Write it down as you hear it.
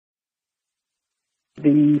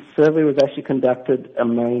The survey was actually conducted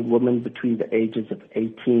among women between the ages of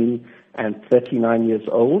 18 and 39 years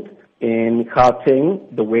old in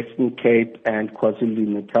Gauteng, the Western Cape, and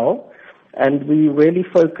KwaZulu-Natal. And we really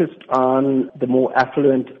focused on the more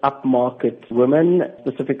affluent upmarket women,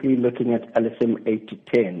 specifically looking at LSM 8 to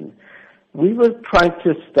 10. We were trying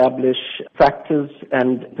to establish factors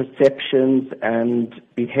and perceptions and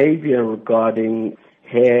behavior regarding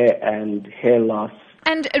hair and hair loss.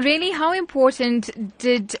 And really, how important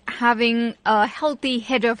did having a healthy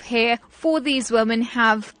head of hair for these women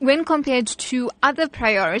have when compared to other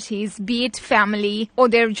priorities, be it family or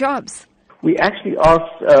their jobs? We actually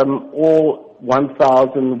asked all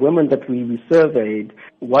 1,000 women that we surveyed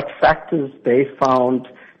what factors they found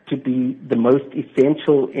to be the most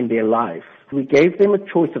essential in their life. We gave them a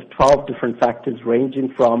choice of 12 different factors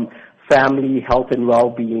ranging from family, health and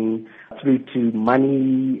well-being, through to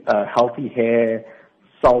money, healthy hair,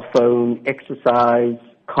 cell phone, exercise,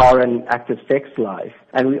 car and active sex life.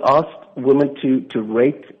 And we asked women to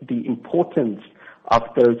rate the importance of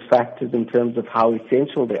those factors in terms of how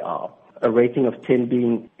essential they are. A rating of 10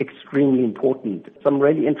 being extremely important. Some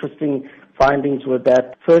really interesting findings were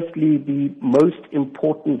that, firstly, the most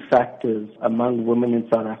important factors among women in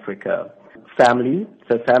South Africa, family.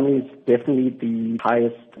 So family is definitely the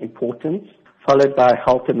highest importance, followed by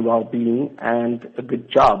health and well-being and a good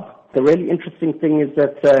job. The really interesting thing is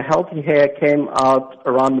that healthy hair came out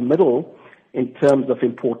around the middle in terms of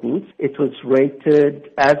importance. It was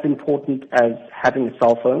rated as important as having a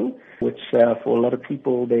cell phone, which for a lot of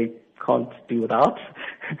people they can't do without,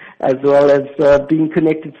 as well as being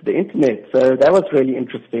connected to the internet. So that was really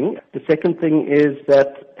interesting. The second thing is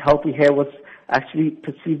that healthy hair was actually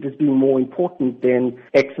perceived as being more important than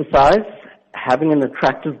exercise, having an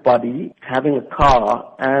attractive body, having a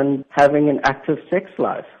car, and having an active sex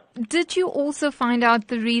life. Did you also find out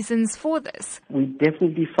the reasons for this? We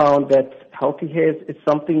definitely found that healthy hair is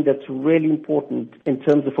something that's really important in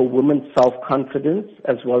terms of a woman's self-confidence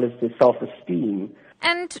as well as their self-esteem.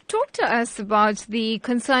 And talk to us about the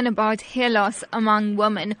concern about hair loss among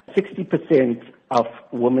women. 60% of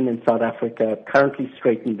women in South Africa currently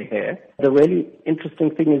straighten their hair. The really interesting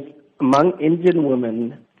thing is among Indian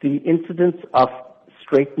women, the incidence of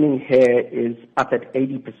straightening hair is up at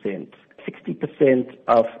 80%. 60%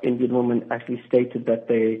 of Indian women actually stated that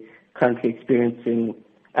they're currently experiencing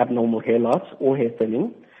abnormal hair loss or hair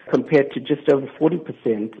thinning, compared to just over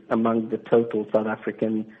 40% among the total South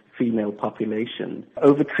African female population.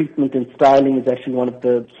 Overtreatment and styling is actually one of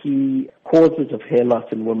the key causes of hair loss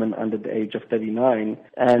in women under the age of 39.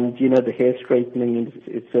 And, the hair straightening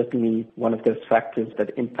is certainly one of those factors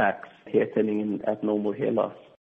that impacts hair thinning and abnormal hair loss.